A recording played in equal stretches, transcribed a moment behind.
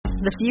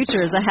The future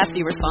is a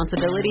hefty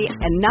responsibility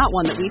and not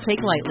one that we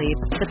take lightly.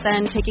 But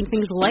then, taking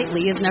things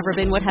lightly has never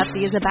been what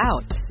Hefty is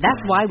about. That's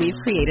why we've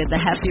created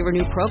the Hefty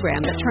Renew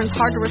program that turns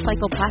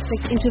hard-to-recycle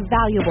plastics into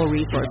valuable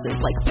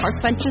resources like park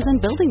benches and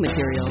building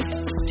materials.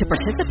 To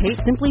participate,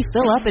 simply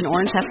fill up an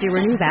orange Hefty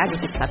Renew bag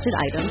with accepted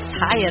items,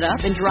 tie it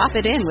up, and drop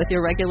it in with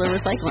your regular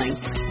recycling.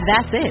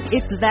 That's it.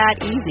 It's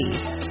that easy.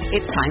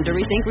 It's time to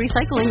rethink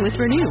recycling with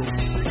Renew.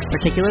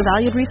 Particular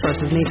valued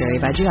resources may vary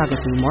by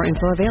geography. More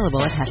info available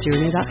at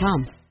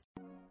heftyrenew.com.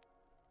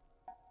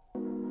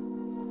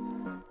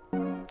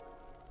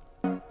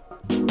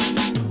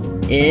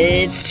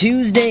 It's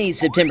Tuesday,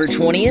 September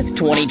 20th,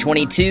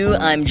 2022.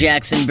 I'm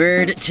Jackson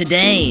Bird.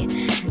 Today,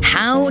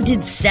 how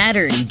did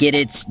Saturn get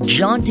its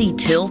jaunty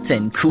tilt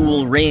and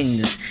cool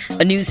rings?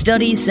 A new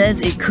study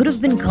says it could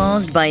have been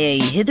caused by a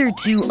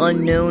hitherto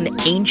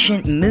unknown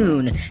ancient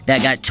moon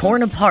that got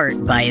torn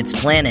apart by its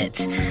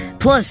planet.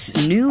 Plus,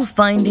 new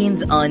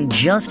findings on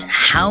just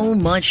how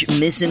much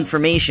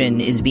misinformation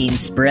is being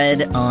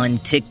spread on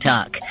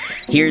TikTok.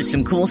 Here's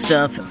some cool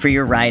stuff for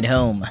your ride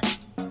home.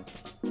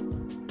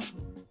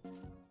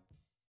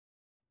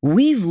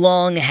 We've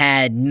long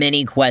had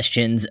many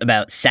questions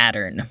about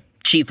Saturn.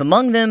 Chief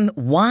among them,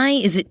 why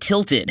is it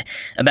tilted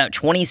about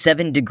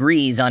 27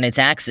 degrees on its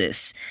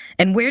axis?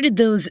 And where did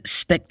those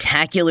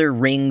spectacular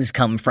rings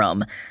come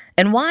from?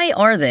 And why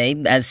are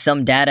they, as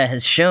some data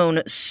has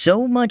shown,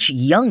 so much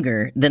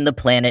younger than the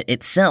planet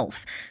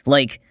itself?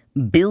 Like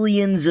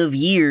billions of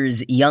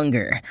years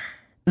younger.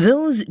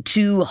 Those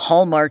two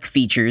hallmark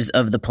features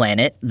of the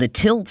planet, the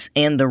tilt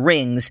and the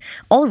rings,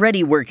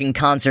 already work in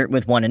concert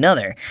with one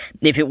another.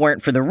 If it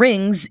weren't for the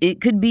rings,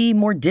 it could be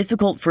more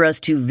difficult for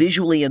us to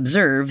visually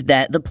observe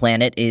that the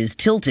planet is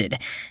tilted.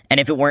 And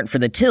if it weren't for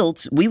the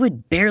tilt, we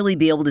would barely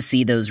be able to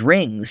see those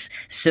rings,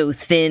 so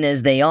thin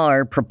as they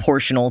are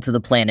proportional to the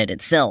planet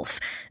itself.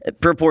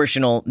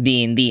 Proportional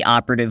being the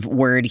operative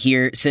word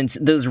here, since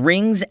those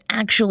rings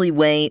actually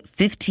weigh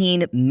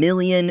 15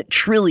 million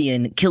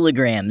trillion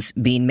kilograms,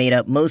 being made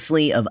up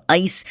mostly of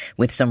ice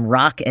with some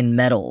rock and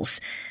metals.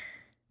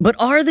 But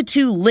are the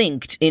two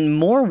linked in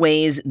more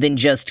ways than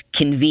just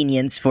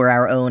convenience for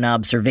our own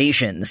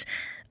observations?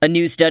 A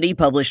new study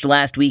published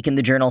last week in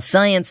the journal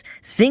Science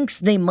thinks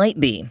they might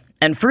be,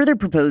 and further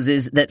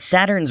proposes that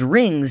Saturn's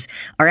rings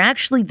are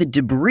actually the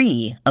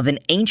debris of an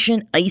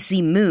ancient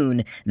icy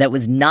moon that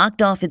was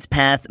knocked off its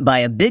path by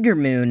a bigger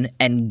moon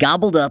and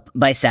gobbled up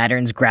by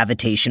Saturn's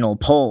gravitational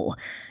pull,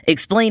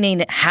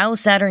 explaining how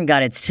Saturn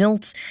got its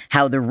tilt,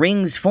 how the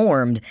rings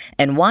formed,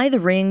 and why the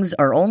rings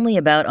are only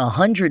about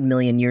 100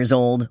 million years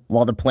old,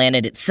 while the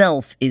planet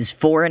itself is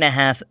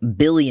 4.5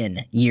 billion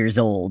years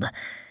old.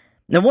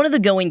 Now, one of the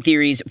going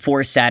theories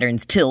for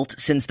Saturn's tilt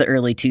since the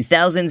early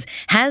 2000s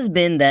has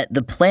been that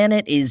the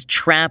planet is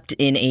trapped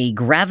in a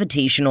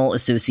gravitational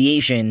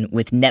association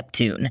with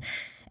Neptune.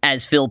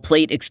 As Phil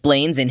Plait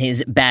explains in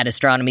his Bad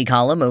Astronomy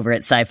column over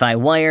at Sci-Fi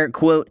Wire,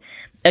 quote,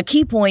 "A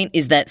key point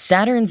is that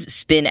Saturn's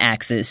spin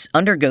axis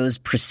undergoes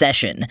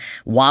precession,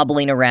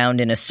 wobbling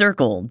around in a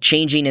circle,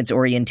 changing its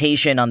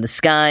orientation on the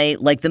sky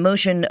like the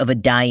motion of a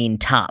dying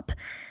top.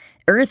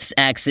 Earth's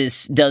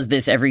axis does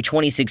this every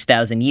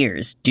 26,000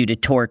 years due to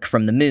torque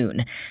from the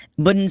moon.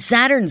 But in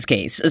Saturn's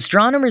case,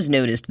 astronomers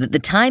noticed that the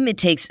time it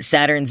takes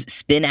Saturn's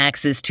spin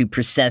axis to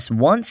precess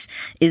once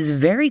is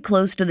very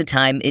close to the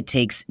time it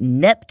takes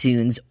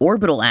Neptune's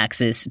orbital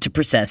axis to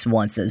precess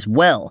once as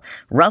well,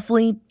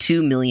 roughly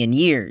 2 million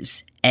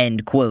years."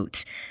 End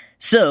quote.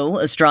 So,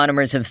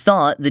 astronomers have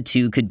thought the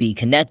two could be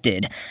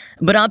connected.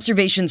 But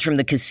observations from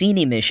the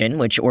Cassini mission,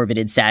 which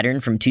orbited Saturn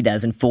from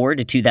 2004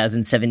 to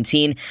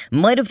 2017,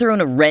 might have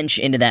thrown a wrench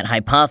into that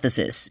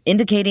hypothesis,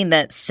 indicating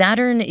that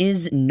Saturn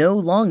is no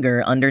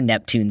longer under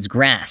Neptune's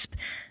grasp.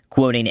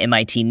 Quoting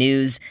MIT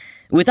News,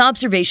 "With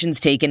observations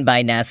taken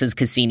by NASA's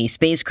Cassini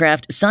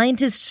spacecraft,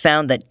 scientists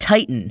found that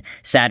Titan,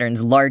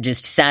 Saturn's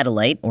largest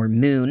satellite, or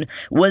moon,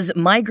 was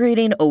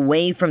migrating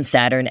away from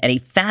Saturn at a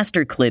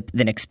faster clip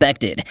than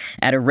expected,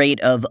 at a rate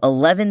of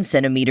 11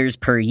 centimeters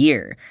per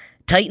year.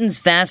 Titan's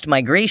fast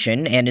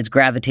migration and its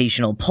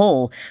gravitational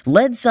pull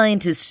led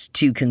scientists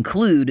to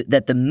conclude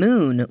that the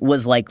moon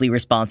was likely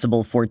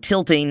responsible for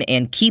tilting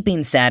and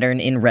keeping Saturn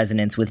in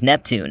resonance with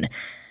Neptune.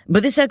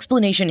 But this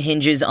explanation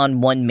hinges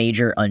on one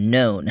major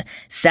unknown,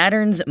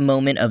 Saturn's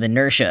moment of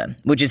inertia,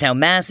 which is how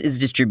mass is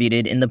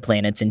distributed in the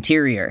planet's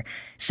interior.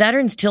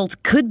 Saturn's tilt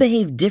could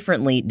behave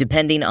differently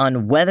depending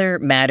on whether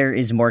matter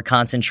is more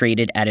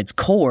concentrated at its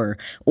core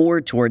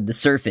or toward the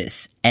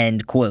surface."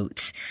 End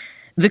quote.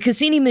 The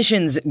Cassini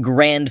mission's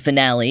grand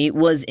finale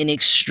was an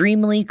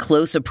extremely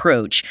close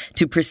approach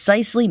to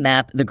precisely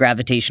map the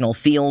gravitational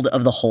field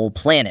of the whole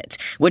planet,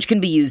 which can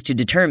be used to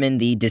determine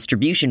the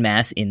distribution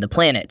mass in the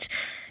planet.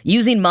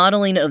 Using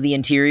modeling of the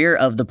interior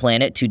of the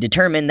planet to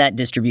determine that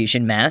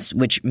distribution mass,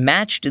 which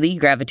matched the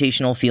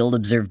gravitational field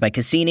observed by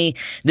Cassini,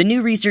 the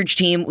new research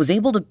team was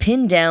able to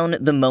pin down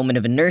the moment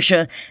of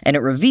inertia, and it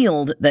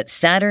revealed that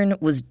Saturn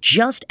was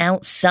just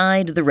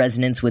outside the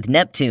resonance with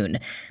Neptune.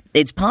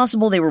 It's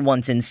possible they were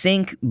once in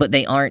sync, but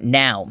they aren't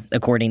now,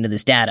 according to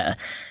this data.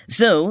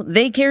 So,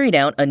 they carried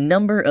out a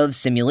number of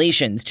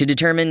simulations to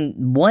determine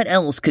what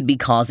else could be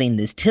causing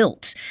this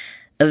tilt.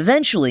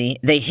 Eventually,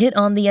 they hit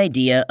on the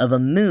idea of a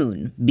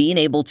moon being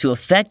able to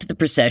affect the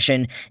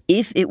precession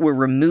if it were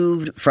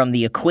removed from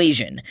the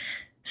equation.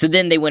 So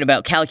then they went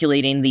about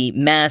calculating the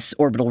mass,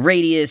 orbital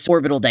radius,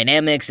 orbital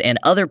dynamics, and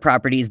other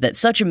properties that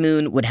such a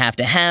moon would have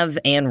to have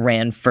and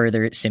ran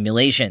further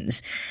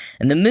simulations.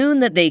 And the moon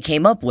that they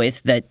came up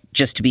with, that,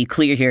 just to be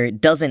clear here,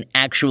 doesn't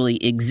actually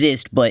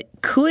exist but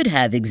could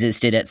have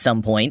existed at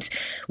some point,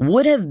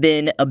 would have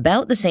been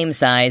about the same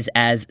size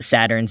as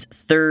Saturn's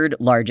third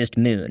largest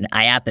moon,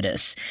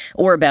 Iapetus,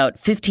 or about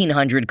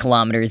 1,500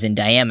 kilometers in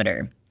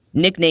diameter.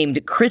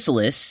 Nicknamed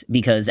Chrysalis,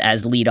 because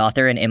as lead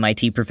author and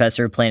MIT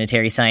professor of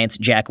planetary science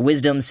Jack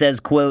Wisdom says,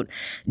 quote,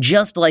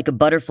 "Just like a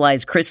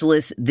butterfly's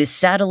chrysalis, this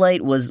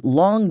satellite was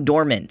long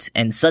dormant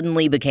and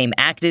suddenly became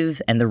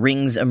active and the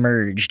rings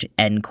emerged,"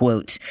 end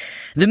quote.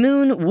 The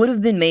moon would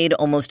have been made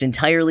almost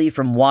entirely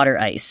from water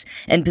ice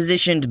and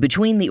positioned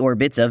between the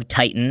orbits of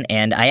Titan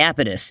and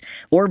Iapetus,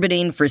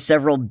 orbiting for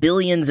several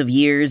billions of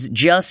years,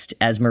 just,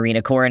 as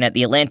Marina Koren at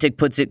The Atlantic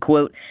puts it,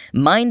 quote,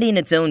 "minding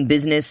its own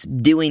business,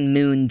 doing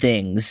moon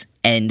things,"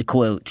 end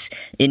quote.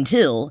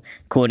 Until,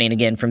 quoting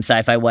again from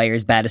Sci-Fi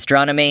Wire's Bad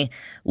Astronomy,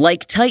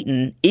 like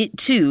Titan, it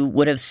too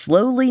would have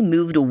slowly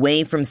moved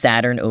away from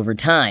Saturn over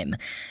time.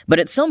 But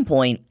at some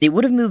point, it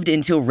would have moved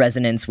into a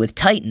resonance with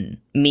Titan,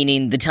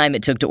 meaning the time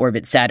it took to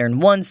orbit Saturn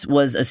once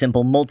was a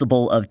simple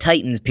multiple of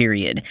Titan's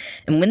period.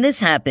 And when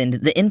this happened,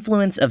 the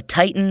influence of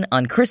Titan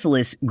on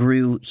Chrysalis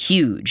grew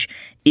huge.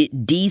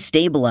 It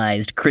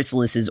destabilized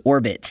Chrysalis's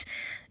orbit.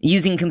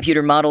 Using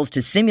computer models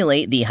to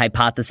simulate the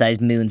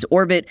hypothesized moon's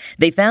orbit,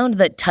 they found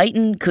that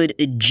Titan could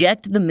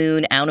eject the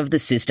moon out of the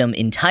system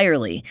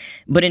entirely,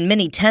 but in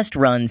many test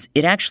runs,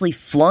 it actually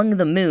flung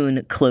the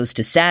moon close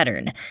to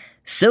Saturn.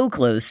 So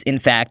close, in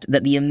fact,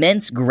 that the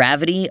immense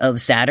gravity of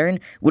Saturn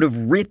would have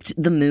ripped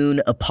the moon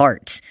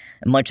apart.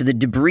 Much of the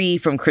debris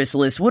from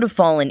Chrysalis would have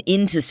fallen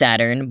into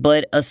Saturn,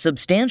 but a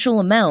substantial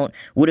amount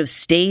would have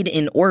stayed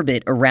in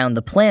orbit around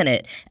the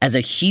planet as a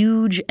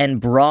huge and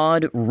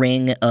broad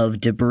ring of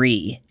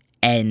debris,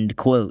 end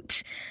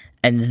quote.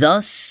 And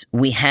thus,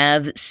 we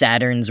have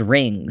Saturn's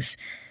rings.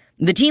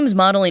 The team's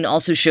modeling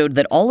also showed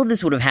that all of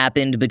this would have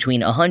happened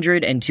between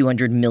 100 and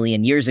 200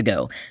 million years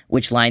ago,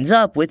 which lines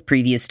up with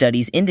previous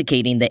studies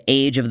indicating the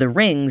age of the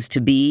rings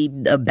to be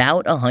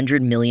about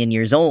 100 million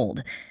years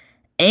old.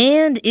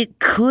 And it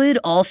could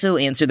also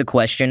answer the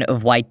question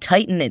of why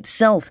Titan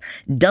itself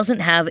doesn't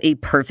have a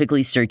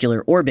perfectly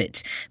circular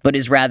orbit, but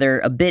is rather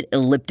a bit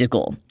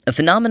elliptical, a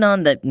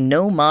phenomenon that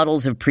no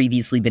models have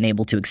previously been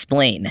able to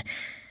explain.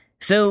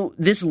 So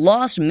this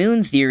lost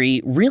moon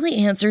theory really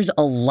answers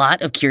a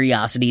lot of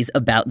curiosities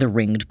about the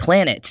ringed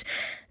planet.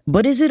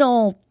 But is it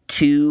all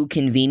too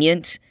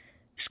convenient?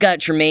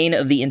 Scott Tremaine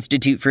of the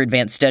Institute for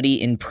Advanced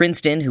Study in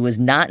Princeton, who was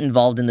not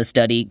involved in the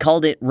study,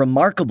 called it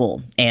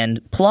remarkable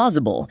and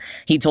plausible.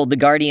 He told The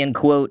Guardian,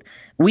 quote,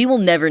 "We will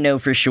never know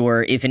for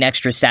sure if an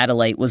extra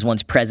satellite was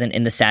once present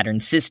in the Saturn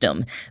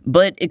system,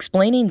 but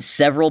explaining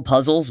several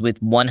puzzles with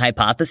one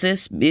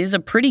hypothesis is a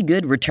pretty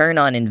good return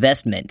on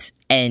investment,"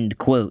 end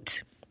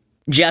quote.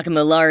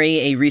 Giacomo Lari,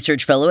 a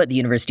research fellow at the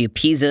University of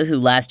Pisa who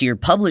last year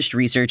published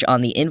research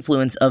on the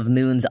influence of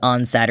moons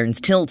on Saturn's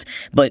tilt,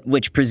 but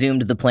which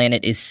presumed the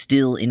planet is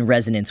still in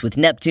resonance with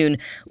Neptune,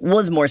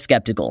 was more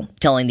skeptical,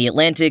 telling The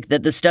Atlantic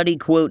that the study,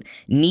 quote,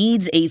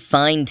 "needs a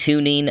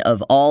fine-tuning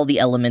of all the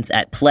elements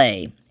at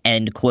play,"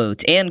 end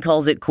quote, and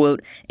calls it,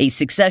 quote, "a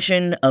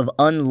succession of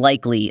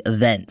unlikely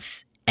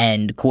events,"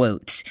 end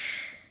quote.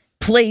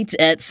 Plate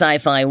at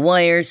Sci-Fi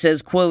Wire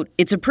says, quote,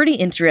 "It's a pretty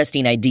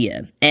interesting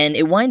idea, and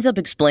it winds up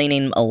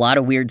explaining a lot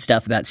of weird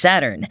stuff about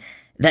Saturn.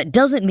 That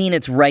doesn't mean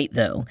it's right,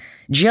 though,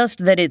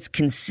 just that it's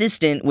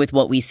consistent with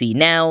what we see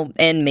now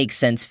and makes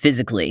sense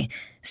physically.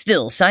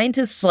 Still,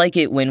 scientists like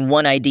it when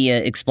one idea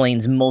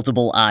explains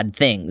multiple odd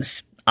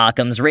things.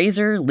 Occam's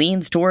razor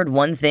leans toward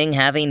one thing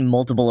having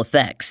multiple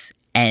effects,"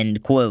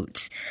 end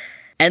quote.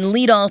 And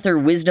lead author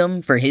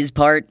Wisdom, for his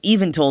part,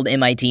 even told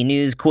MIT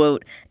News,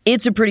 quote,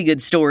 "It's a pretty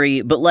good story,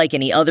 but like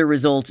any other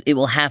result, it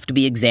will have to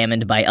be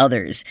examined by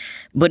others.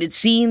 But it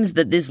seems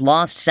that this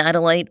lost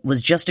satellite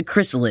was just a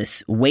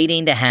chrysalis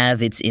waiting to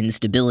have its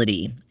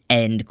instability,"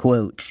 end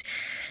quote.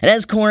 And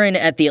as Koren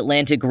at The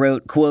Atlantic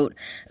wrote, quote,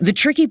 "The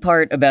tricky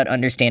part about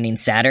understanding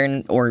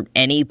Saturn, or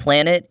any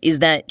planet, is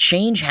that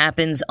change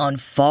happens on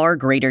far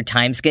greater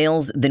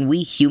timescales than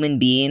we human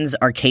beings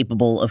are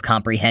capable of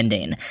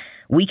comprehending.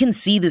 We can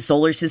see the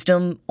solar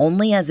system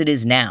only as it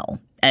is now,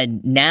 and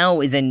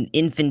now is an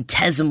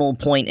infinitesimal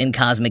point in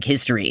cosmic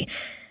history.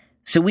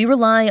 So we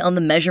rely on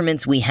the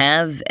measurements we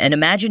have and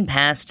imagine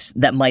pasts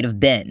that might have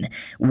been,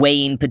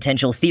 weighing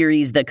potential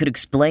theories that could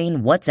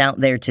explain what's out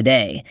there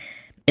today.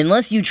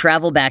 Unless you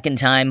travel back in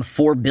time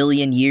 4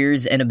 billion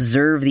years and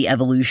observe the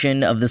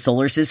evolution of the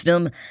solar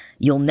system,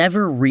 you'll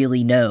never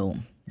really know,"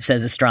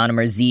 says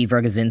astronomer Z.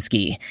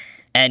 Rogozinski.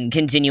 And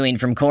continuing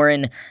from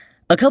Koren,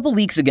 A couple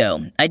weeks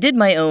ago, I did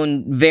my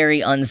own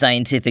very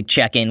unscientific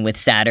check-in with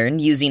Saturn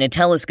using a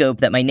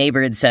telescope that my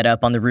neighbor had set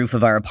up on the roof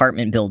of our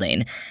apartment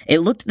building. It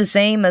looked the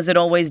same as it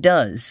always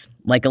does,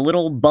 like a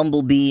little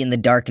bumblebee in the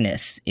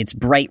darkness, its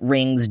bright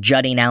rings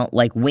jutting out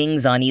like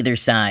wings on either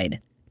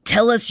side.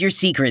 Tell us your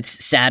secrets,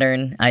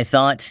 Saturn, I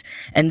thought,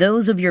 and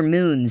those of your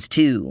moons,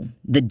 too.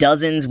 The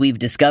dozens we've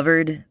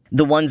discovered,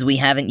 the ones we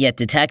haven't yet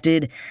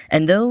detected,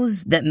 and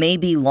those that may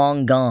be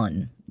long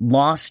gone.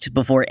 Lost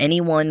before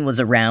anyone was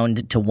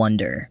around to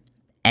wonder.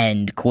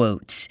 End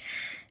quote.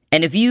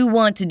 And if you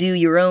want to do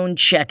your own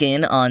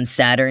check-in on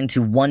Saturn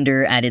to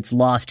wonder at its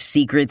lost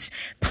secrets,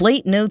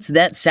 Plate notes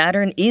that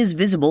Saturn is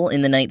visible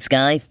in the night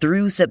sky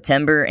through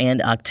September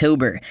and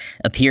October,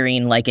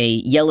 appearing like a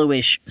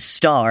yellowish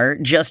star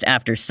just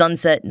after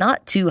sunset,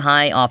 not too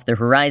high off the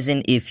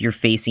horizon if you're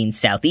facing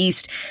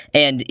southeast,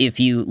 and if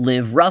you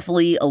live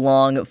roughly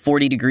along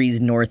 40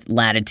 degrees north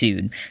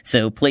latitude.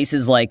 So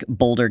places like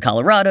Boulder,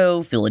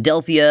 Colorado,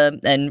 Philadelphia,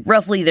 and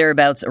roughly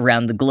thereabouts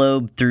around the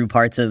globe through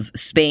parts of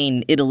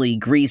Spain, Italy,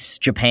 Greece,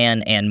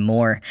 Japan, and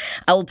more.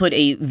 I will put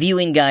a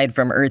viewing guide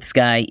from Earth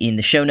Sky in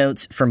the show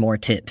notes for more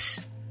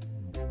tips.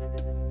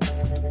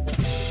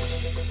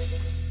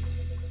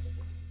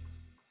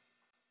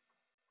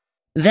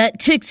 That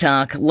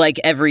TikTok, like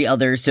every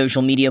other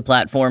social media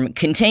platform,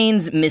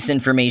 contains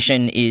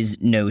misinformation is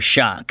no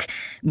shock.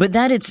 But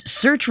that its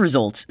search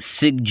results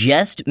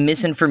suggest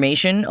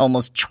misinformation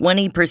almost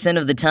 20%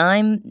 of the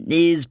time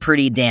is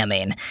pretty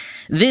damning.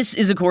 This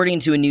is according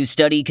to a new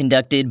study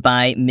conducted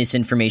by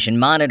misinformation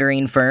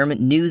monitoring firm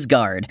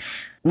NewsGuard,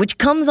 which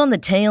comes on the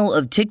tail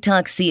of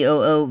TikTok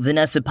COO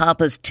Vanessa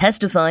Pappas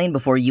testifying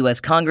before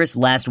U.S. Congress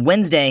last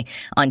Wednesday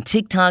on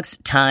TikTok's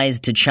ties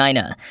to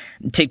China.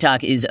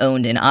 TikTok is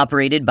owned and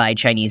operated by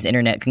Chinese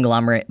internet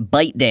conglomerate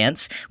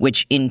ByteDance,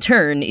 which in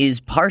turn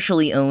is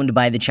partially owned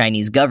by the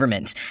Chinese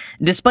government.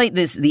 Despite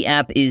this, the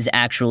app is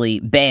actually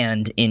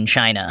banned in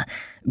China.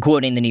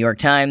 Quoting the New York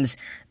Times,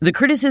 the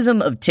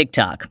criticism of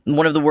TikTok,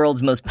 one of the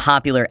world's most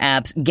popular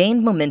apps,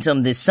 gained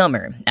momentum this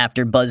summer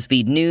after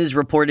BuzzFeed News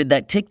reported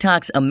that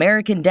TikTok's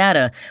American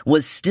data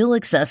was still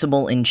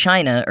accessible in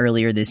China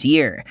earlier this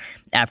year.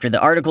 After the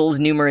articles,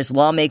 numerous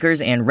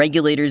lawmakers and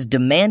regulators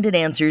demanded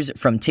answers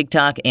from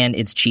TikTok and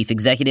its chief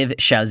executive,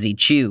 Xiaozi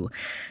Chu.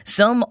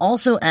 Some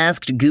also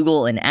asked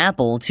Google and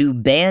Apple to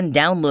ban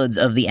downloads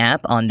of the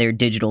app on their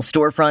digital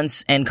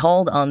storefronts and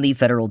called on the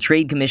Federal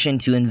Trade Commission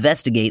to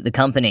investigate the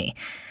company.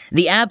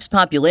 The app's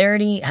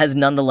popularity has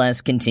nonetheless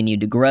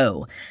continued to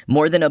grow.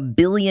 More than 1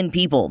 billion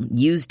people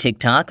use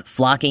TikTok,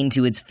 flocking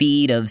to its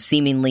feed of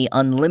seemingly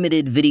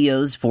unlimited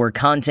videos for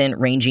content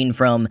ranging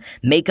from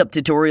makeup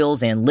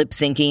tutorials and lip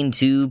syncing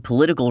to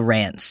political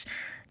rants.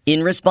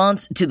 In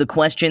response to the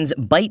questions,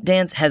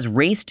 ByteDance has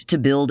raced to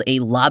build a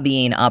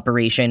lobbying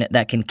operation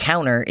that can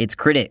counter its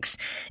critics.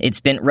 It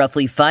spent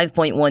roughly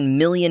 $5.1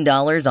 million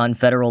on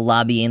federal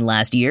lobbying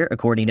last year,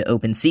 according to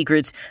Open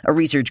Secrets, a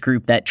research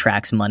group that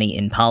tracks money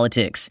in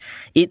politics.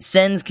 It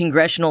sends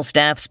congressional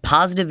staffs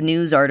positive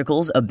news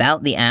articles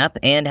about the app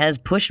and has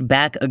pushed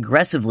back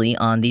aggressively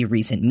on the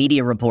recent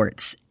media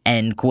reports.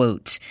 End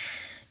quote.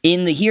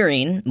 In the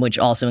hearing, which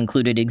also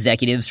included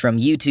executives from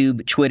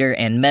YouTube, Twitter,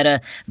 and Meta,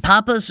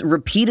 Pappas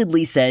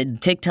repeatedly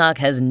said TikTok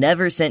has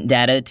never sent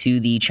data to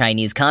the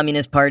Chinese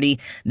Communist Party,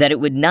 that it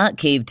would not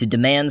cave to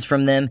demands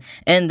from them,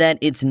 and that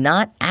it's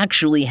not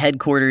actually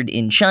headquartered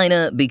in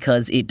China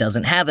because it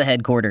doesn't have a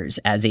headquarters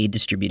as a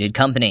distributed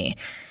company.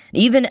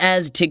 Even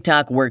as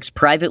TikTok works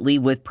privately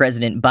with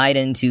President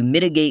Biden to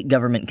mitigate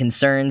government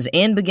concerns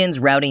and begins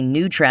routing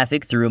new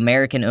traffic through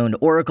American-owned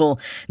Oracle,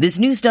 this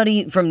new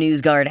study from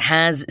NewsGuard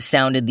has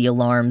sounded the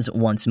alarms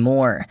once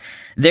more.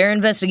 Their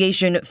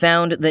investigation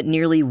found that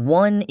nearly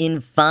 1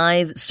 in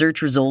 5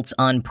 search results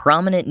on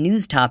prominent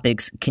news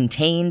topics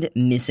contained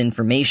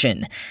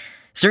misinformation.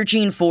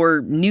 Searching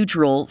for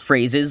neutral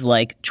phrases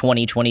like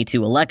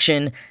 2022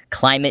 election,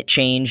 climate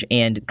change,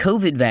 and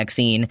COVID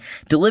vaccine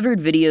delivered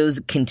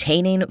videos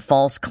containing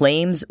false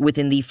claims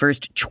within the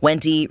first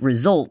 20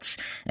 results,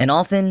 and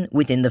often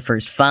within the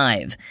first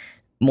 5.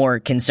 More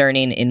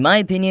concerning, in my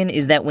opinion,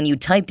 is that when you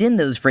typed in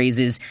those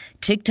phrases,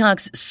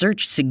 TikTok's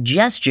search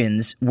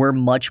suggestions were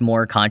much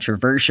more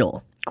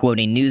controversial.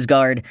 Quoting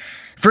NewsGuard,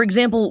 for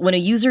example, when a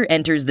user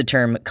enters the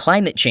term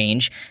climate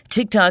change,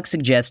 TikTok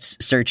suggests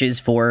searches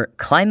for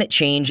climate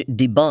change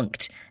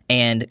debunked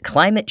and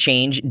climate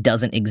change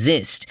doesn't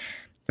exist.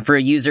 For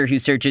a user who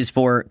searches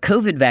for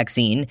COVID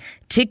vaccine,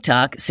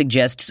 TikTok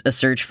suggests a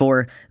search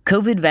for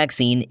COVID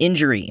vaccine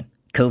injury,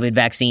 COVID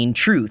vaccine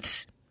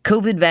truths,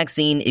 COVID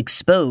vaccine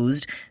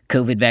exposed,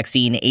 COVID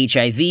vaccine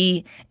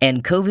HIV,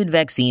 and COVID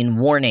vaccine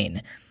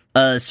warning.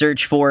 A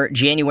search for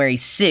January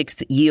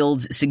 6th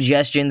yields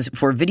suggestions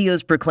for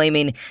videos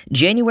proclaiming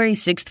January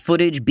 6th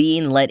footage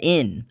being let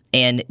in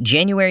and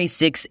January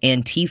 6th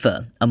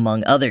Antifa,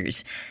 among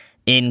others.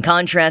 In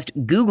contrast,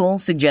 Google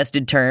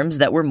suggested terms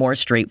that were more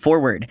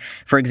straightforward.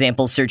 For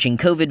example, searching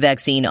COVID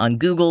vaccine on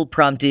Google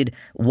prompted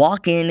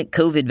walk-in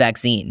COVID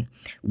vaccine,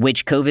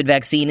 which COVID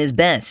vaccine is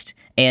best,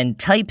 and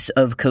types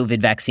of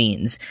COVID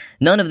vaccines.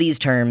 None of these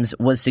terms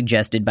was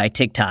suggested by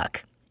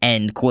TikTok.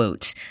 End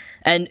quote.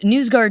 And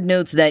NewsGuard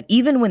notes that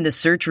even when the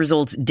search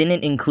results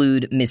didn't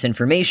include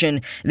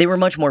misinformation, they were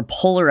much more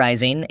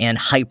polarizing and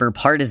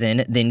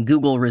hyper-partisan than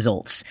Google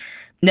results.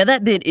 Now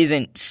that bit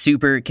isn't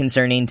super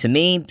concerning to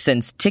me,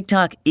 since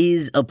TikTok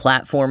is a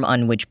platform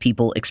on which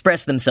people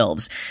express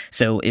themselves.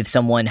 So if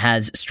someone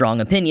has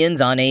strong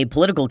opinions on a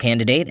political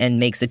candidate and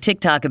makes a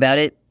TikTok about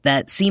it,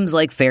 that seems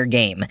like fair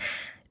game.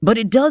 But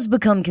it does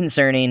become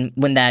concerning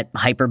when that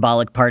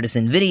hyperbolic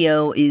partisan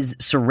video is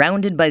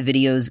surrounded by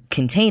videos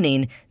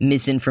containing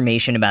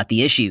misinformation about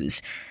the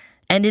issues.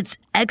 And it's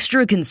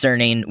extra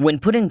concerning when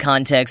put in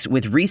context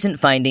with recent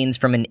findings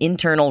from an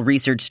internal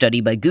research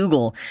study by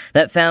Google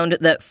that found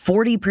that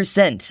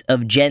 40%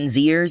 of Gen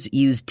Zers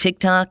use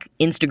TikTok,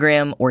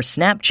 Instagram, or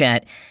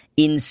Snapchat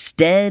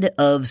instead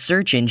of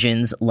search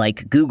engines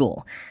like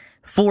Google.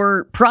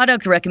 For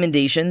product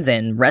recommendations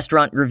and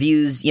restaurant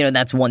reviews,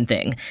 that's one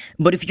thing.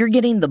 But if you're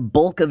getting the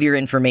bulk of your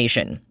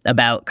information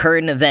about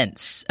current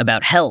events,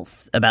 about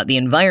health, about the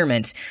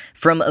environment,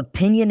 from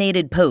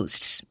opinionated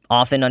posts,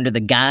 often under the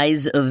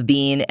guise of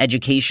being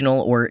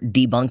educational or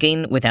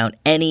debunking without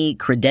any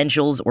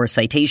credentials or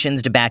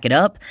citations to back it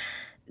up,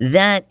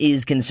 that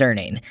is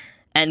concerning.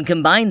 And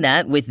combine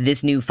that with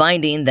this new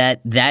finding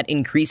that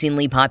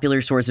increasingly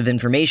popular source of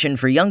information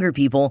for younger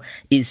people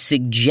is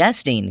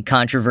suggesting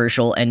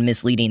controversial and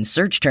misleading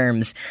search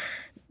terms,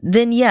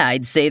 then yeah,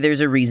 I'd say there's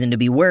a reason to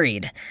be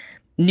worried.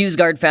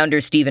 NewsGuard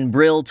founder Stephen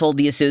Brill told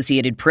the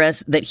Associated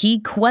Press that he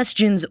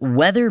questions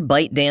whether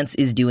ByteDance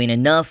is doing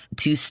enough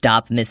to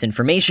stop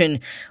misinformation,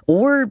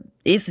 or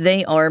if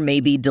they are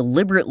maybe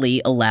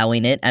deliberately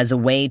allowing it as a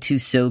way to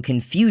sow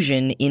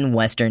confusion in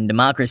Western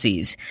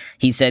democracies.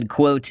 He said,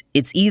 quote,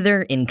 "It's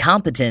either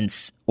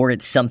incompetence or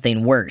it's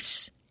something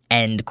worse,"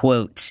 end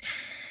quote.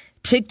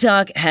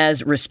 TikTok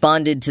has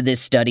responded to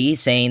this study,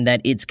 saying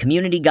that its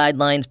community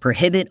guidelines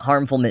prohibit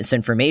harmful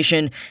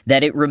misinformation,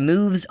 that it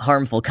removes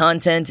harmful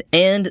content,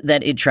 and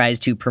that it tries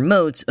to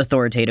promote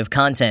authoritative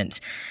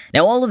content.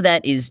 Now, all of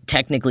that is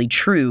technically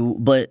true,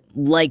 but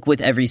like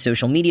with every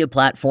social media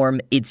platform,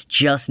 it's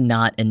just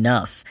not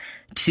enough.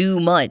 Too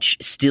much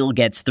still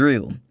gets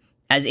through.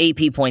 As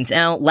AP points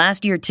out,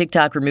 last year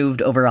TikTok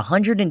removed over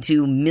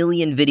 102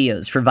 million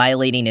videos for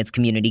violating its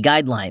community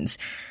guidelines.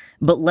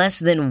 But less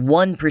than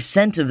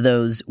 1% of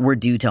those were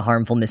due to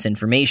harmful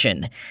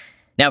misinformation.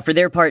 Now, for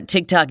their part,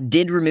 TikTok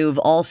did remove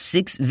all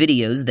 6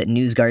 videos that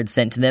NewsGuard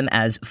sent to them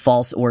as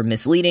false or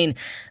misleading,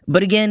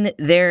 but again,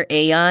 their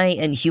AI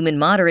and human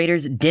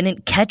moderators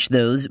didn't catch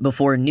those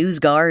before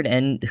NewsGuard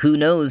and who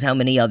knows how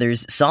many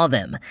others saw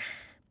them.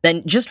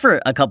 And just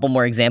for a couple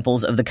more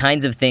examples of the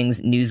kinds of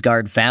things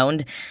NewsGuard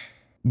found,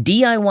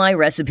 DIY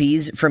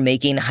recipes for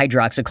making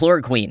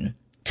hydroxychloroquine.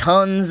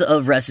 Tons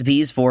of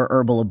recipes for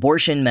herbal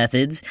abortion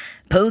methods,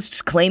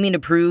 posts claiming to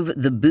prove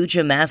the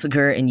Bucha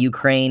massacre in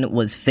Ukraine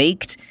was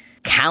faked,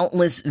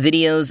 countless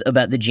videos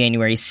about the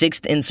January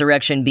 6th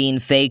insurrection being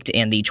faked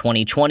and the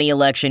 2020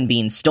 election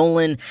being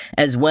stolen,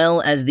 as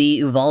well as the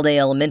Uvalde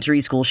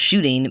Elementary School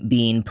shooting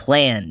being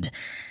planned.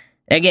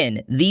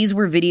 Again, these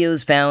were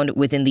videos found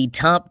within the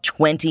top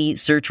 20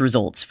 search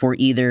results for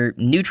either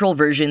neutral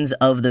versions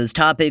of those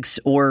topics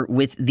or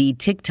with the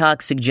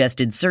TikTok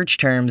suggested search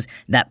terms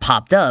that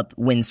popped up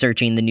when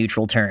searching the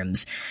neutral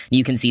terms.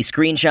 You can see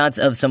screenshots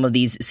of some of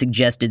these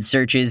suggested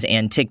searches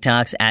and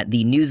TikToks at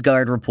the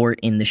NewsGuard report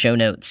in the show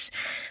notes.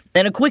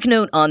 And a quick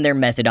note on their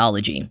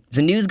methodology.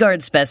 So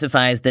NewsGuard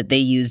specifies that they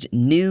used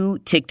new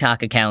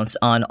TikTok accounts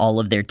on all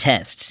of their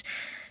tests.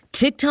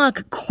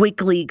 TikTok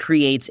quickly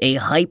creates a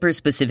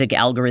hyper-specific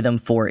algorithm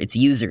for its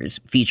users,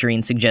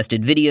 featuring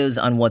suggested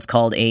videos on what's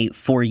called a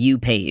For You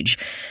page.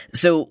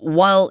 So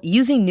while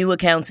using new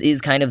accounts is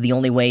kind of the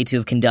only way to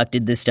have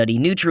conducted this study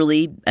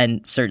neutrally,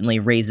 and certainly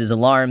raises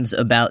alarms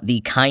about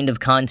the kind of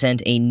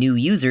content a new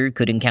user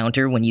could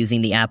encounter when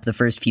using the app the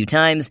first few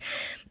times,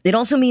 it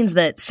also means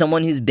that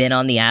someone who's been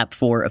on the app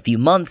for a few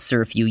months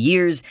or a few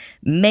years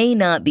may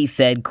not be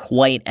fed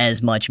quite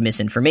as much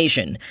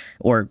misinformation,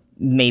 or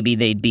maybe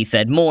they'd be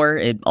fed more.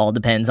 It all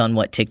depends on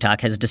what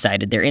TikTok has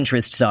decided their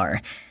interests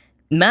are.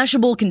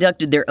 Mashable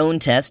conducted their own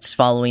tests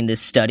following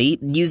this study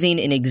using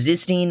an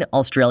existing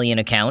Australian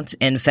account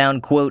and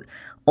found, quote,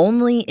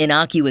 only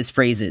innocuous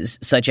phrases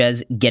such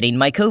as getting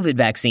my COVID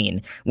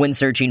vaccine when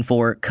searching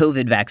for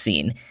COVID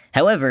vaccine.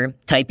 However,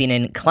 typing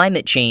in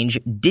climate change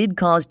did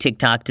cause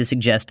TikTok to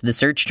suggest the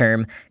search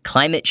term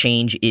climate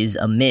change is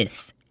a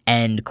myth,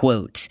 end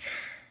quote.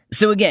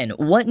 So again,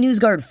 what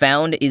NewsGuard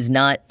found is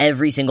not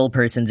every single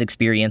person's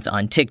experience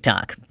on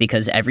TikTok,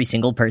 because every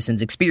single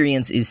person's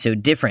experience is so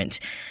different.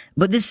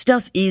 But this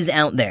stuff is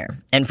out there,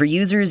 and for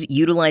users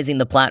utilizing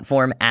the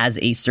platform as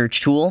a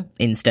search tool,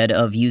 instead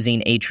of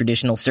using a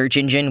traditional search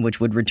engine which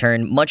would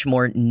return much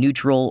more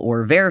neutral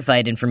or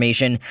verified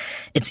information,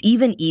 it's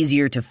even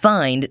easier to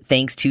find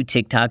thanks to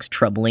TikTok's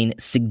troubling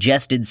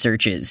suggested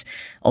searches.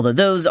 Although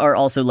those are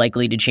also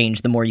likely to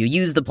change the more you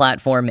use the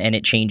platform and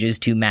it changes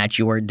to match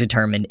your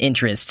determined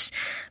interests.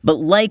 posts. But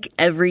like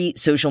every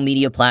social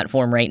media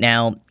platform right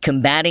now,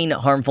 combating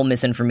harmful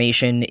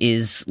misinformation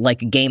is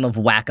like a game of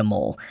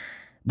whack-a-mole.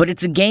 But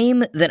it's a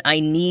game that I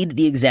need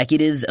the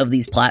executives of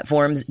these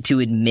platforms to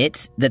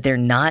admit that they're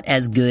not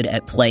as good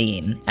at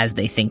playing as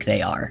they think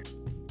they are.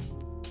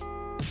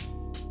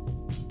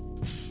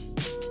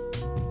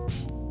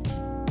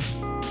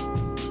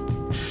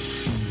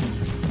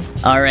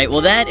 Alright, well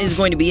that is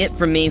going to be it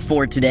from me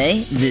for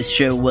today. This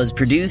show was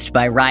produced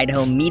by Ride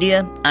Home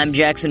Media. I'm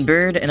Jackson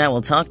Bird, and I will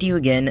talk to you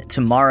again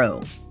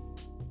tomorrow.